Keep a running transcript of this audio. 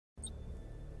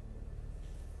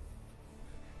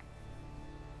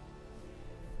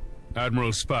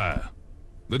Admiral Spire,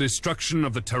 the destruction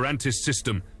of the Tarantis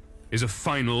system is a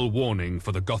final warning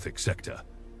for the Gothic sector.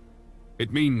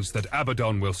 It means that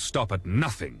Abaddon will stop at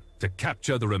nothing to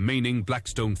capture the remaining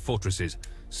Blackstone fortresses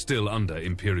still under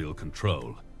Imperial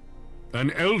control. An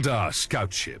Eldar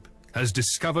scout ship has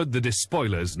discovered the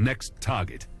despoiler's next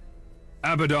target.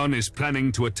 Abaddon is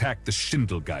planning to attack the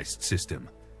Schindelgeist system.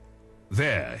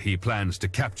 There, he plans to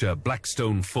capture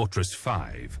Blackstone Fortress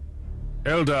 5.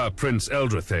 Eldar Prince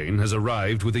Eldrathane has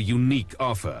arrived with a unique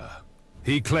offer.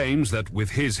 He claims that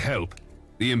with his help,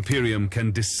 the Imperium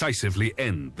can decisively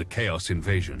end the Chaos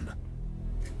invasion.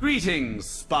 Greetings,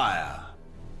 Spire.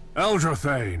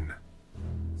 Eldrathane.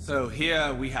 So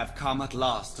here we have come at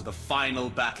last to the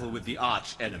final battle with the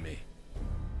arch-enemy.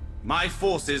 My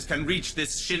forces can reach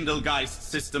this Schindelgeist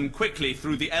system quickly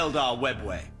through the Eldar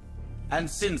webway. And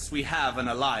since we have an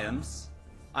alliance,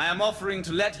 I am offering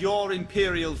to let your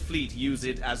Imperial fleet use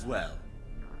it as well.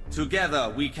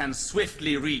 Together we can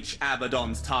swiftly reach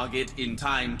Abaddon's target in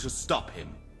time to stop him.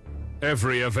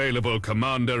 Every available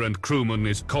commander and crewman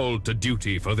is called to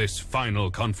duty for this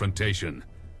final confrontation.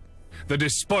 The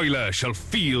despoiler shall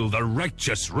feel the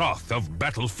righteous wrath of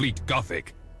Battlefleet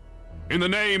Gothic. In the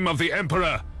name of the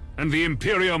Emperor and the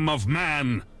Imperium of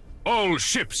Man, all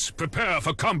ships prepare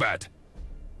for combat.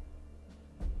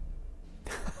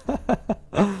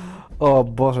 O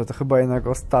Boże, to chyba jednak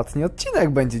ostatni odcinek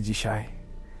będzie dzisiaj.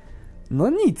 No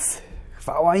nic.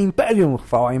 Chwała Imperium,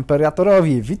 chwała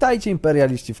Imperiatorowi. Witajcie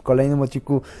imperialiści w kolejnym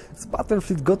odcinku z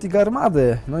Battlefleet Gothic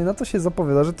Armady. No i na to się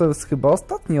zapowiada, że to jest chyba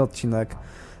ostatni odcinek.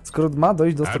 Skoro ma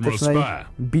dojść do ostatecznej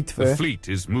bitwy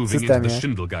w systemie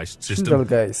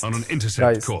Schindelgeist on an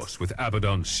intercept course with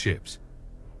Abaddon's ships.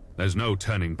 There's no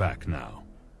turning back now.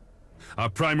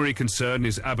 Our primary concern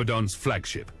is Abaddon's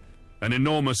flagship, an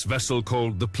enormous vessel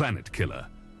called the Planet Killer.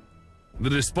 The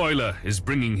despoiler is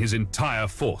bringing his entire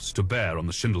force to bear on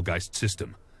the Schindelgeist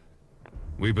system.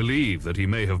 We believe that he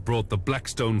may have brought the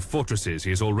Blackstone fortresses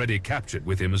he has already captured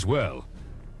with him as well.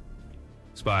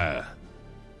 Spire,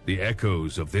 the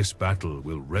echoes of this battle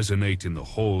will resonate in the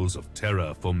halls of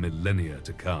terror for millennia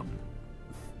to come.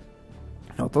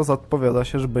 No to zapowiada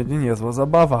się, że będzie niezła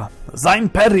zabawa. Za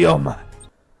Imperium!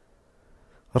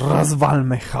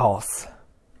 Rozwalmy chaos.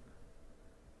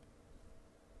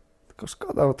 Tylko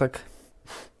szkoda, bo tak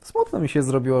smutno mi się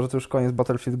zrobiło, że to już koniec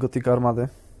Battlefield Gothic Armady.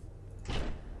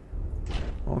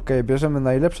 Okej, bierzemy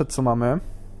najlepsze, co mamy.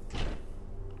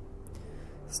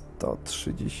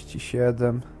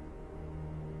 137.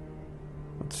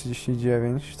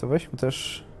 39. To weźmy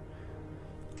też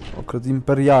okręt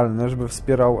imperialny, żeby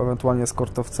wspierał ewentualnie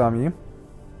eskortowcami.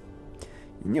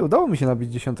 I nie udało mi się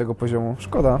nabić 10 poziomu.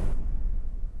 Szkoda.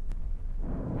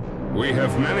 We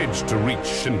have managed to reach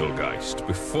Schindelgeist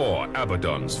before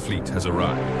Abaddon's fleet has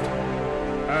arrived.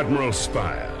 Admiral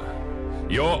Spire,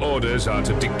 your orders are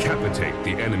to decapitate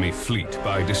the enemy fleet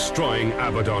by destroying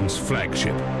Abaddon's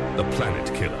flagship, the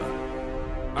Planet Killer.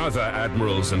 Other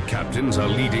admirals and captains are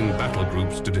leading battle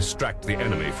groups to distract the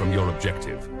enemy from your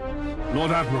objective.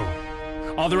 Lord Admiral,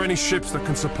 are there any ships that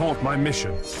can support my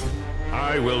mission?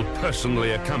 I will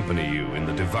personally accompany you in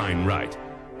the divine right.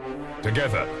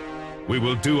 Together, we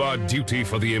will do our duty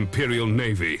for the Imperial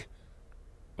Navy,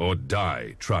 or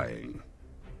die trying.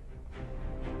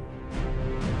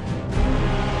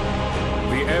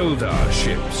 The Eldar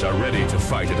ships are ready to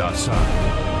fight at our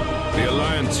side. The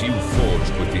alliance you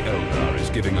forged with the Eldar is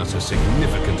giving us a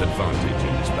significant advantage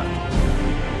in this battle.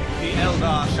 The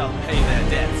Eldar shall pay their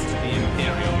debts to the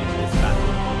Imperium in this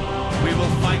battle. We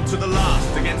will fight to the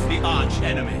last against the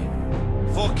arch-enemy.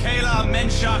 For Kayla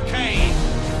Mensha Kane!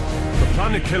 The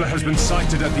Planet Killer has been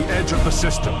sighted at the edge of the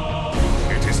system.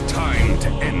 It is time to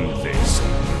end this.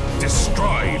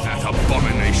 Destroy that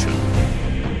abomination.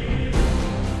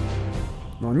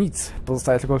 No nic,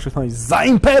 pozostaje tylko krzyknąć za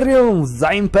Imperium!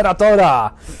 Za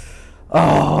Imperatora!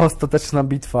 O, ostateczna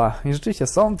bitwa. I rzeczywiście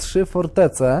są 3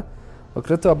 fortece.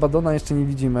 Okrętu Abaddona jeszcze nie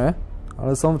widzimy,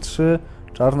 ale są 3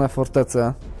 czarne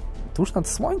fortece. Tuż nad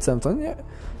słońcem, to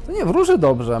nie wróży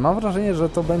dobrze. Mam wrażenie, że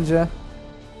to będzie...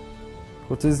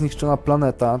 Bo to jest zniszczona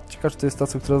planeta. Ciekawe, czy to jest ta,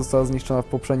 która została zniszczona w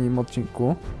poprzednim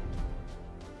odcinku.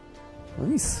 No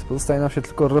nic, pozostaje nam się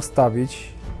tylko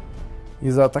rozstawić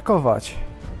i zaatakować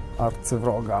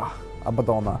arcywroga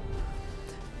Abaddona.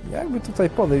 Jakby tutaj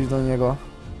podejść do niego?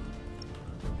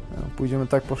 Pójdziemy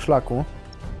tak po szlaku.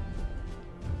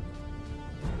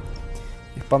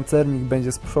 Niech pancernik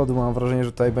będzie z przodu. Mam wrażenie,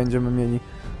 że tutaj będziemy mieli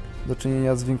do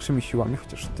czynienia z większymi siłami.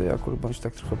 Chociaż ty akurat bądź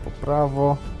tak trochę po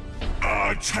prawo.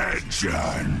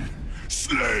 Attention!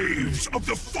 Slaves of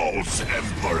the false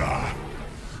emperor!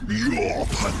 Your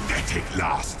pathetic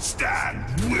last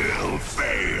stand will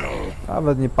fail.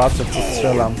 Nawet nie patrzę, w co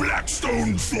strzelam.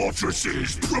 Blackstone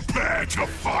fortresses, prepare to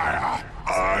fire.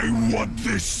 I want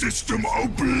this system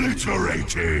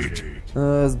obliterated.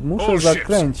 Muszę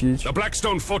zakręcić. The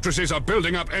Blackstone fortresses are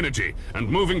building up energy and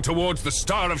moving towards the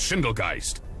star of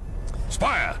Schindelgeist.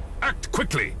 Spire, act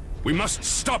quickly. We must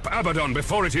stop Abaddon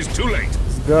before it is too late.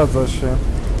 Zgadza się.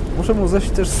 Muszę mu zejść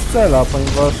też z cela,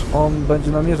 ponieważ on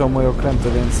będzie namierzał moje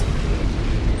okręty, więc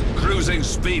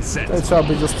tutaj trzeba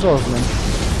być ostrożnym.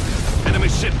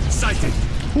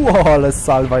 Ło, ale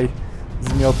salwaj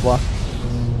zmiotła.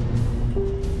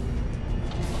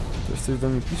 Ktoś coś do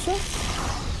mnie pisze?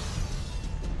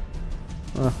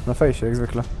 Na fejsie, jak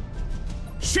zwykle.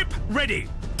 Ship ready.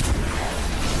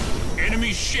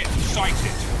 Enemy ship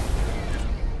sighted.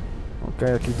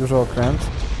 Okej, jakiś duży okręt.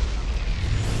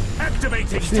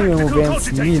 Poślijmy mu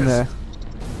więc minę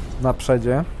na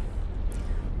przedzie.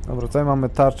 Dobra, tutaj mamy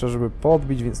tarczę, żeby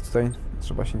podbić, więc tutaj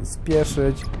trzeba się nie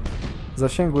spieszyć.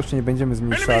 Zasięgu jeszcze nie będziemy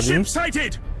zmniejszali.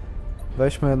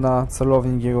 Weźmy na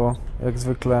celownik jego, jak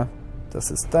zwykle, te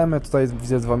systemy. Tutaj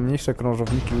widzę dwa mniejsze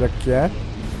krążowniki, lekkie.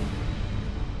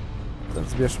 Teraz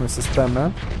zbierzmy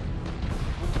systemy.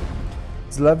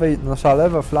 Z lewej, nasza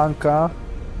lewa flanka,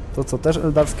 to co, też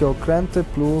eldarskie okręty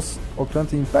plus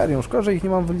okręty Imperium. Szkoda, że ich nie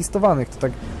mam wylistowanych, to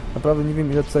tak naprawdę nie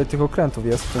wiem, ile tutaj tych okrętów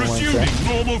jest w tym momencie.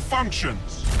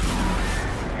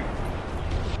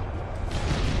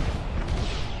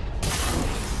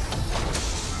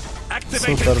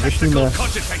 Super, wyślimy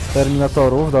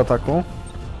terminatorów do ataku.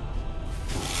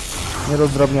 Nie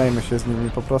rozdrabniajmy się z nimi,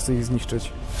 po prostu ich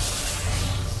zniszczyć.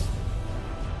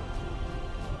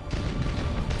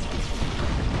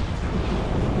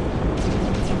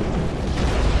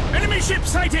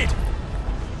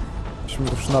 Musimy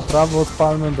już na prawo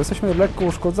odpalmy, bo jesteśmy lekko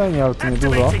uszkodzeni, ale to nie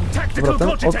dużo. Dobra,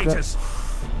 ten okręt...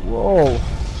 Wow,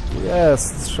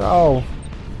 jest strzał.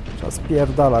 Trzeba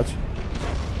spierdalać.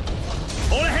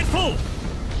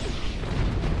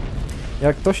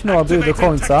 Jak ktoś naładuje do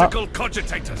końca,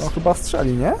 to chyba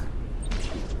strzeli, nie?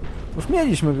 Już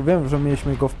mieliśmy, wiem, że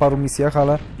mieliśmy go w paru misjach,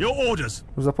 ale już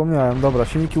zapomniałem. Dobra,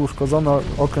 silniki uszkodzone,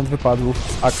 okręt wypadł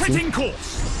z akcji.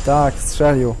 Tak,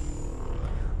 strzelił.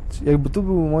 Jakby tu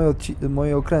były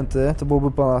moje okręty, to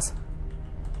byłoby po nas.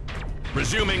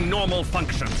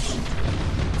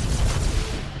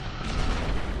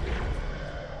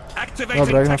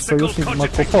 Dobra, jak nasz sojusznik ma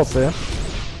kłopoty,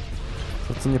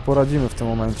 to nie poradzimy w tym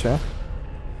momencie.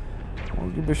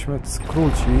 Moglibyśmy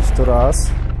skrócić to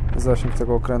raz zasięg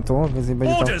tego okrętu, więc nie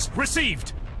będzie tam...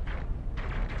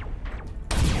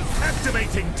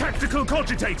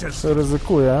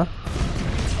 Ryzykuję.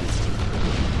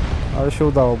 Ale się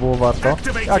udało, było warto.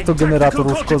 Jak to generator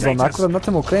uszkodzony? Akurat na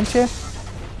tym okręcie?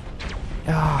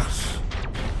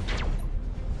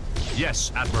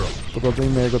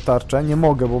 Pogodujmy jego tarczę. Nie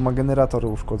mogę, bo ma generatory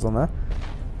uszkodzone.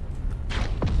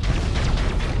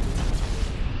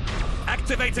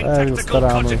 Już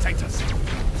staramy.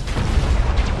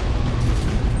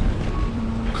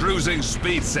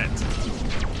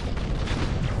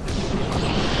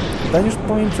 Ten już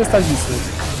powinien przestać istnieć.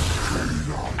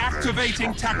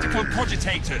 Activating tactical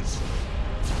cogitators.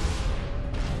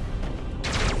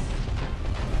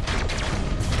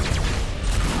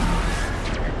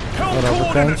 Dobra,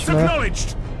 wykręćmy.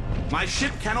 My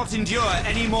ship cannot endure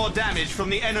any more damage from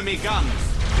the enemy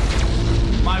guns.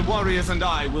 My warriors and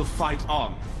I will fight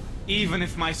on, even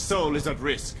if my soul is at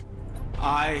risk.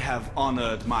 I have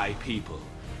honored my people.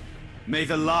 May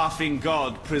the laughing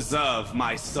god preserve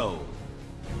my soul.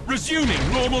 Resuming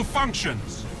normal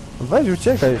functions. Weź,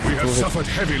 uciekaj. We have suffered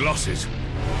heavy losses.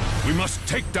 We must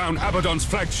take down Abaddon's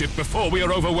flagship before we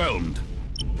are overwhelmed.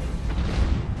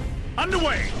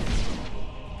 Underway.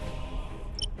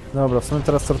 Dobra, w sumie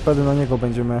teraz torpedy na niego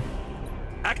będziemy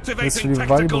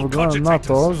wystrzeliwali, bo wygląda na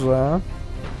to, że...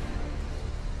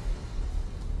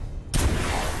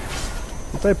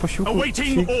 Tutaj posiłki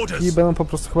będą po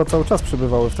prostu chyba cały czas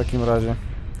przybywały w takim razie.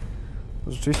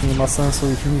 Rzeczywiście nie ma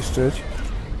sensu ich niszczyć.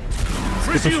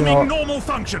 Skupię się na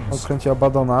okręcie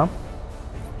Abaddona.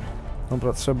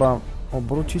 Dobra, trzeba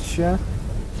obrócić się.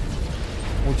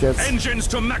 Uciec.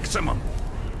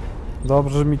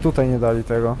 Dobrze, że mi tutaj nie dali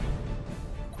tego.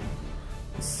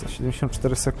 Za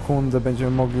 74 sekundy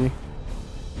będziemy mogli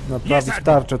naprawić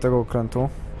tarczę tego okrętu.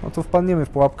 No to wpadniemy w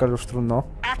pułapkę, ale już trudno.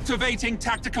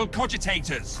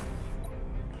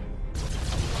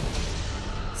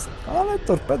 Ale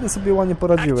torpedy sobie ładnie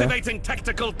poradziły. No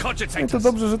i to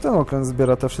dobrze, że ten okręt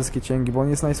zbiera te wszystkie cięgi, bo on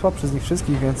jest najsłabszy z nich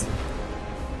wszystkich, więc...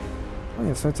 No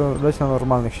nie, w sumie to leć na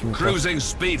normalnych silnikach.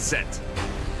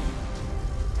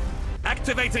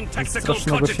 Activating Nic tactical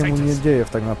strasznego się mu nie cogitators. dzieje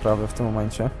tak naprawdę w tym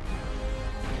momencie.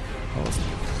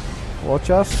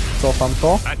 Chociaż, cofam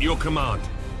to. At your command.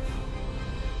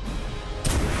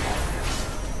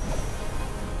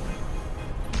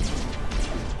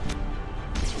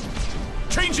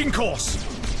 Changing course.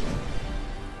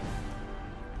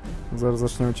 Zaraz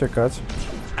zacznie uciekać.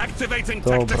 Activating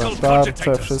Dobra, tactical tarcze,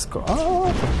 cogitators. wszystko. A,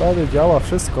 torpedy, działa,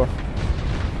 wszystko.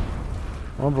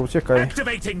 Dobra, uciekaj.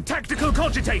 Activating tactical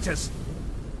cogitators.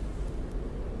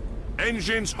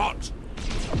 Engines hot.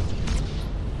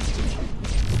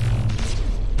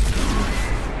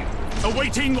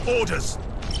 Awaiting orders.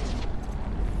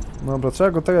 Dobra,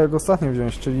 trzeba go tak jak ostatnio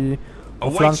wziąć, czyli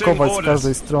oflankować z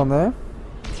każdej strony.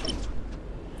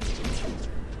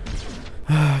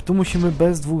 Tu musimy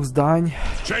bez dwóch zdań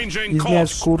Changing i zmieniać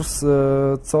course. kurs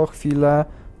co chwilę,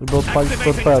 żeby odpalić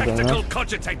Activating torpedy, nie? tactical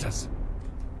cogitators.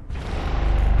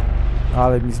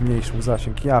 Ale mi zmniejszył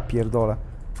zasięg, ja pierdolę.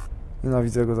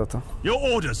 Nienawidzę go za to. Your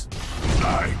orders.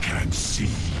 I can see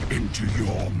into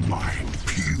your mind,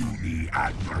 puny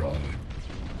Admiral.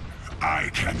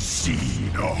 I can see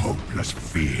the hopeless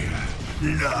fear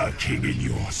lurking in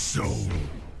your soul.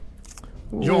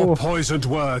 Your poisoned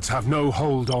words have no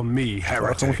hold on me, To mu się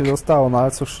heretic. dostało, no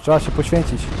ale cóż, trzeba się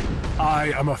poświęcić.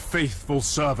 I am a faithful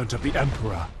servant of the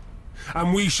Emperor,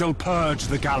 and we shall purge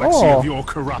the galaxy of your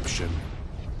corruption.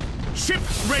 Ship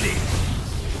ready.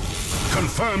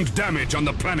 Confirmed damage on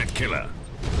the planet killer.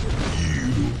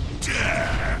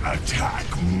 Dare attack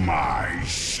my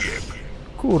ship.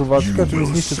 Kurwa, You ciekawe czy mi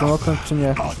will zniszczy ten okręt, czy nie.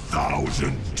 a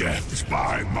thousand deaths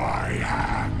by my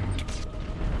hand.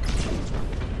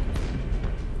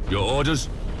 Your orders?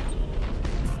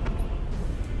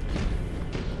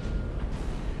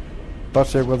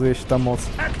 Patrzcie jak ładuje się ta moc.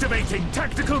 Activating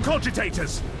tactical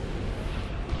cogitators.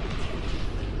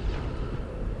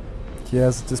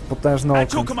 Jezu, to jest potężny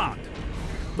At your okręt. command.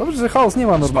 Dobrze, że Chaos nie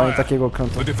ma normalnie Spire, takiego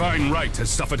okrętu. The Divine Right has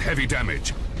suffered heavy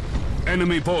damage.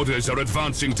 Enemy boarders are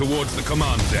advancing towards the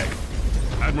command deck.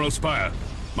 Admiral Spire,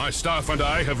 my staff and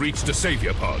I have reached a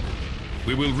savior pod.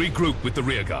 We will regroup with the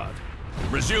rearguard.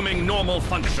 Resuming normal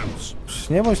functions. Psz,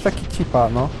 nie bądź taki cipa,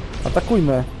 no.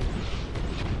 Atakujmy.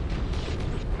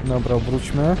 Dobra,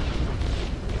 obróćmy.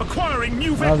 Acquiring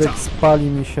new Nawet vector. spali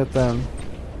mi się ten...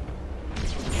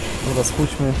 Dobra,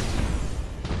 spójrzmy.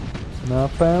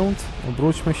 Napęd.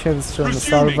 Obróćmy się, wystrzelmy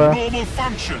Resuming salwę. normal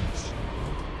functions.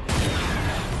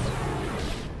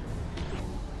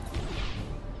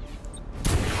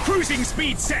 Cruising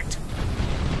speed set.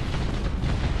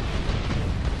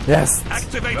 Jest! The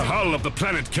Activating. hull of the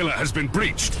planet killer has been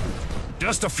breached.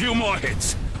 Just a few more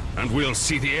hits, and we'll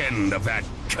see the end of that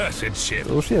cursed ship.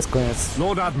 To już jest koniec.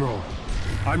 Lord Admiral,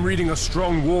 I'm reading a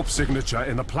strong warp signature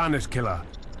in the planet killer.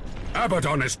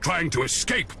 Abaddon is trying to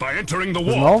escape by entering the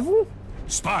warp. Znowu?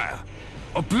 Spire,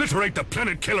 obliterate the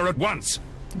planet killer at once.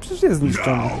 Przecież jest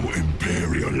zniszczony. Now,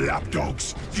 Imperial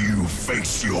lapdogs, you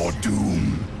face your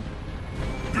doom.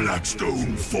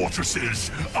 Blackstone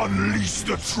fortresses, unleash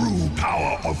the true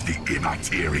power of the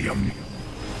Immaterium.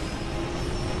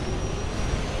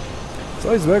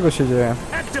 Coś złego się dzieje.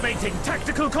 Activating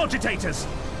tactical cogitators.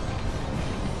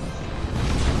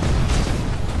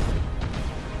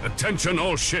 Attention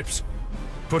all ships.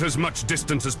 Put as much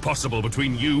distance as possible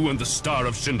between you and the Star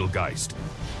of Schindelgeist.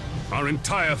 Our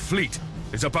entire fleet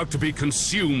is about to be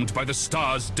consumed by the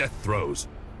star's death throes.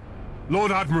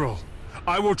 Lord Admiral,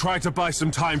 I will try to buy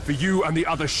some time for you and the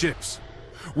other ships.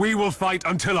 We will fight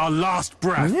until our last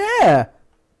breath. Nie!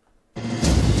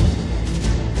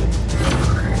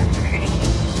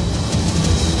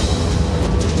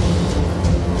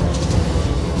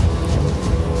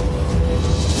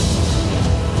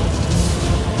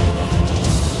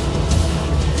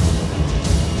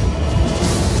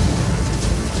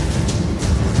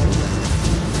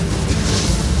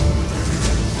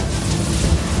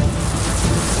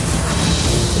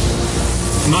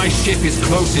 My ship is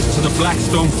closest to the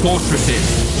Blackstone fortresses.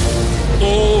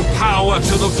 All power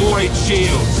to the Void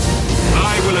Shields.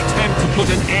 I will attempt to put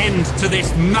an end to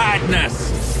this madness.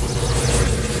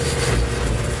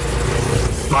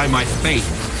 By my faith,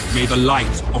 may the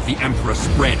light of the Emperor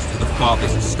spread to the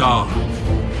farthest star.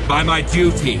 By my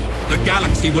duty, the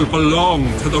galaxy will belong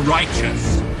to the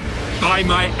righteous. By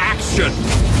my action,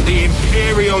 the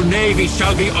Imperial Navy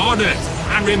shall be honored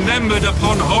and remembered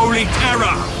upon holy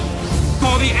terror.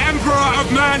 For the Emperor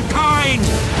of mankind,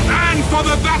 and for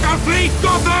the Battlefleet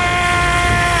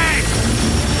Gothic!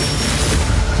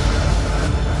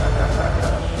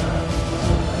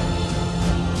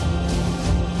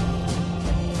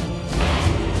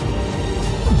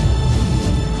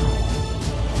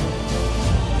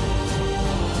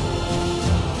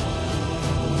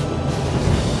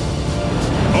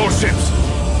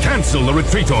 cancel the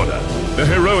retreat order. The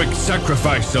heroic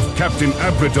sacrifice of Captain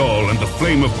Abrador and the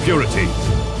Flame of Purity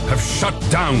have shut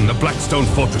down the Blackstone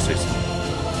fortresses.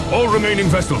 All remaining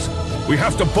vessels, we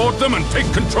have to board them and take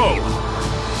control.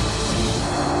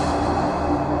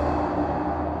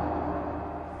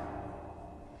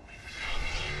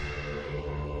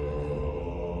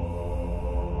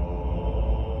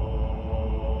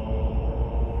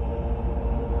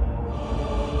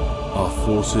 Our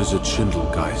forces at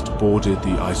Schindelgeist boarded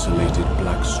the isolated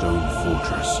Blackstone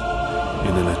fortress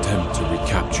in an attempt to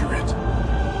recapture it.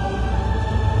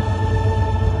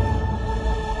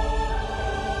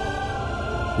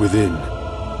 Within,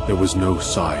 there was no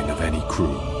sign of any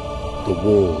crew. The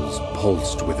walls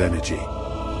pulsed with energy,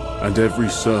 and every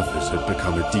surface had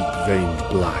become a deep-veined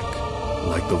black,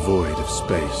 like the void of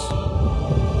space.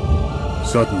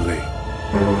 Suddenly,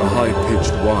 a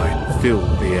high-pitched whine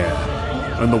filled the air,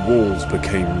 and the walls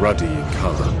became ruddy in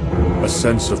color. A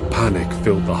sense of panic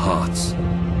filled the hearts,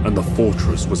 and the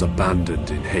fortress was abandoned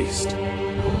in haste.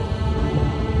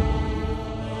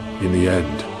 In the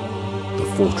end, the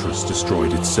fortress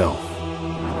destroyed itself.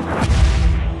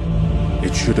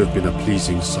 It should have been a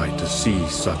pleasing sight to see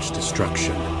such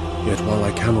destruction, yet while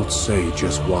I cannot say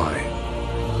just why,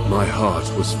 my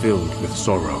heart was filled with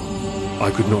sorrow. I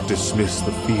could not dismiss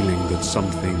the feeling that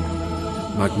something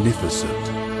magnificent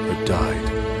had died.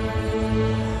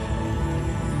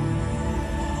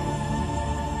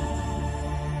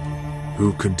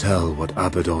 Who can tell what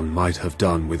Abaddon might have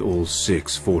done with all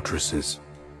 6 fortresses?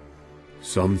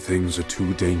 Some things are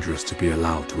too dangerous to be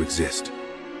allowed to exist.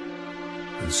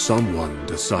 And someone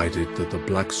decided that the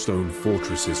Blackstone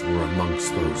fortresses were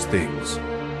amongst those things.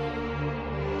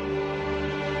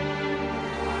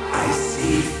 I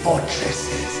see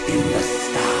fortresses in the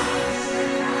stars.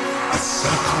 A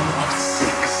circle of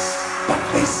 6, but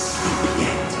they sleep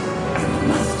yet and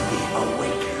must be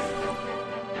awakened.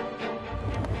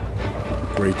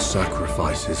 Great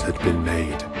sacrifices had been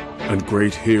made, and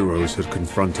great heroes had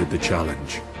confronted the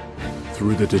challenge.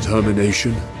 Through the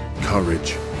determination,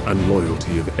 courage, and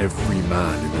loyalty of every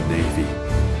man in the Navy,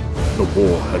 the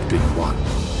war had been won.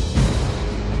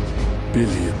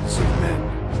 Billions of men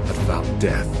had found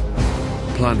death,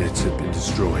 planets had been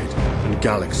destroyed, and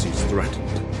galaxies threatened.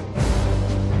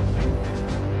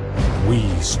 We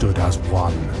stood as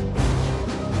one.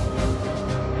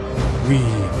 We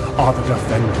are the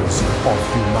defenders of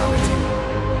humanity.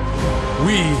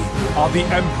 We are the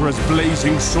Emperor's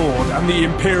blazing sword and the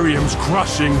Imperium's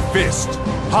crushing fist.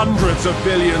 Hundreds of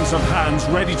billions of hands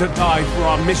ready to die for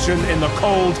our mission in the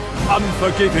cold,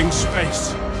 unforgiving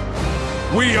space.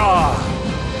 We are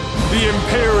the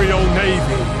Imperial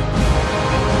Navy.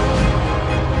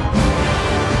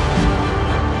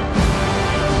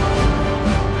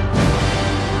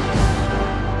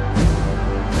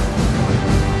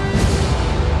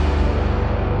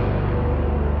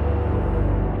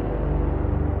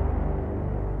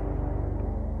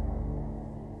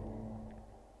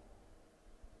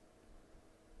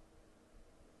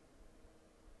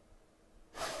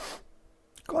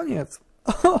 Koniec.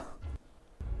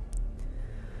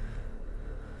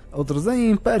 Odrodzenie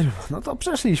Imperium. No to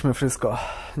przeszliśmy wszystko.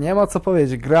 Nie ma co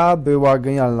powiedzieć. Gra była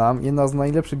genialna. Jedna z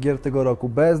najlepszych gier tego roku.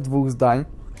 Bez dwóch zdań.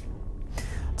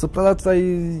 Co prawda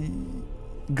tutaj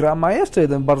gra ma jeszcze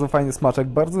jeden bardzo fajny smaczek.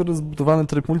 Bardzo rozbudowany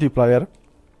tryb multiplayer.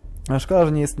 Szkoda,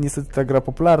 że nie jest niestety ta gra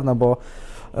popularna, bo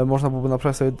można byłoby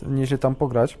naprawdę sobie nieźle tam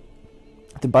pograć.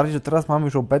 Tym bardziej, że teraz mamy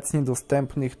już obecnie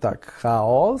dostępnych tak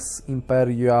Chaos,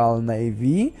 Imperial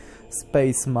Navy,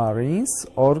 Space Marines,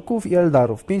 Orków i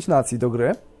Eldarów. 5 nacji do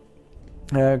gry,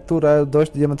 które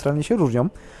dość diametralnie się różnią.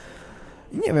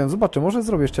 I nie wiem, zobaczę, może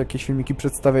zrobię jeszcze jakieś filmiki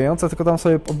przedstawiające, tylko tam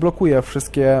sobie odblokuję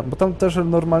wszystkie, bo tam też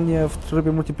normalnie w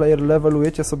trybie multiplayer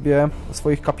levelujecie sobie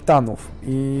swoich kapitanów.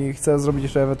 I chcę zrobić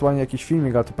jeszcze ewentualnie jakiś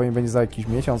filmik, ale to pewnie będzie za jakiś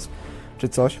miesiąc czy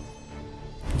coś,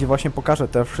 gdzie właśnie pokażę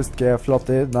te wszystkie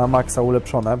floty na maksa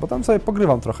ulepszone, bo tam sobie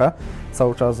pogrywam trochę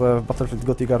cały czas w Battlefleet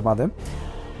Gothic Armady.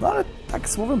 No ale tak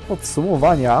słowem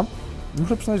podsumowania,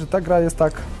 muszę przyznać, że ta gra jest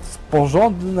tak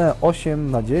porządne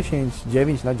 8 na 10,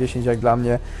 9 na 10 jak dla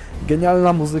mnie.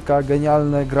 Genialna muzyka,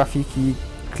 genialne grafiki,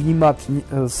 klimat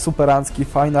superancki,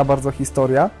 fajna bardzo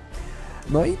historia.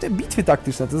 No i te bitwy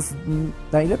taktyczne, to jest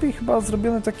najlepiej chyba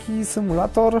zrobiony taki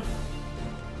symulator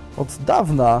od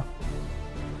dawna.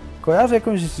 Kojarzę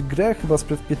jakąś grę chyba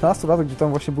sprzed 15 lat, gdzie tam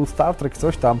właśnie był Star Trek,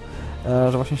 coś tam,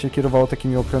 że właśnie się kierowało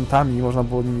takimi okrętami i można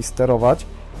było nimi sterować.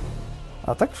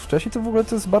 A tak wcześniej to w ogóle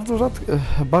to jest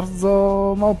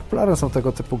bardzo mało popularne są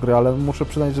tego typu gry, ale muszę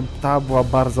przyznać, że ta była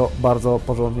bardzo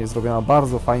porządnie zrobiona,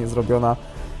 bardzo fajnie zrobiona.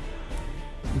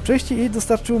 Przejście jej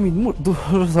dostarczyło mi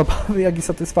dużo zabawy, jak i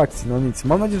satysfakcji. No nic,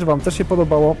 mam nadzieję, że wam też się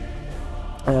podobało.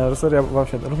 Że seria wam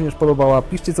się również podobała.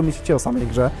 Piszcie, co myślicie o samej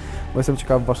grze, bo jestem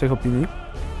ciekaw waszych opinii.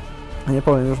 Nie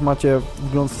powiem, już macie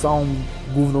wgląd w całą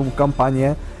główną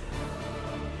kampanię.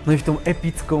 No i w tą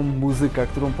epicką muzykę,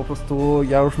 którą po prostu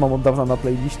ja już mam od dawna na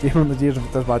playliście i mam nadzieję, że wy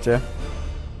też macie.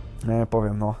 Nie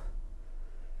powiem, no.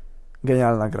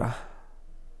 Genialna gra.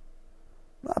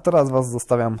 No a teraz was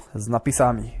zostawiam z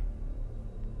napisami.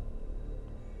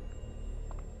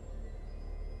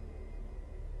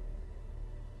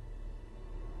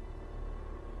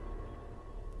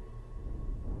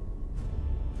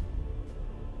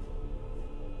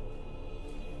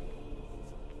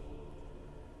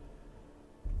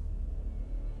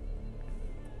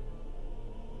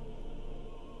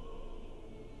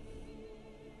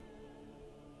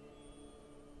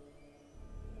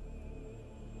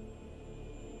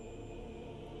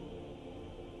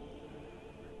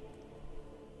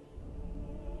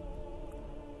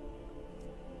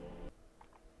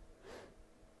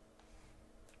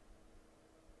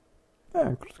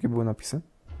 Krótkie były napisy.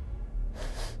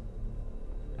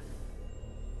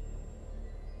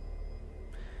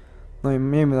 No i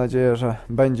miejmy nadzieję, że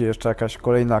będzie jeszcze jakaś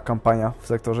kolejna kampania w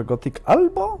sektorze Gothic,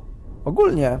 albo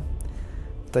ogólnie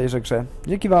w tejże grze.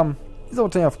 Dzięki wam i do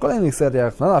zobaczenia w kolejnych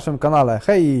seriach na naszym kanale.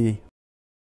 Hej!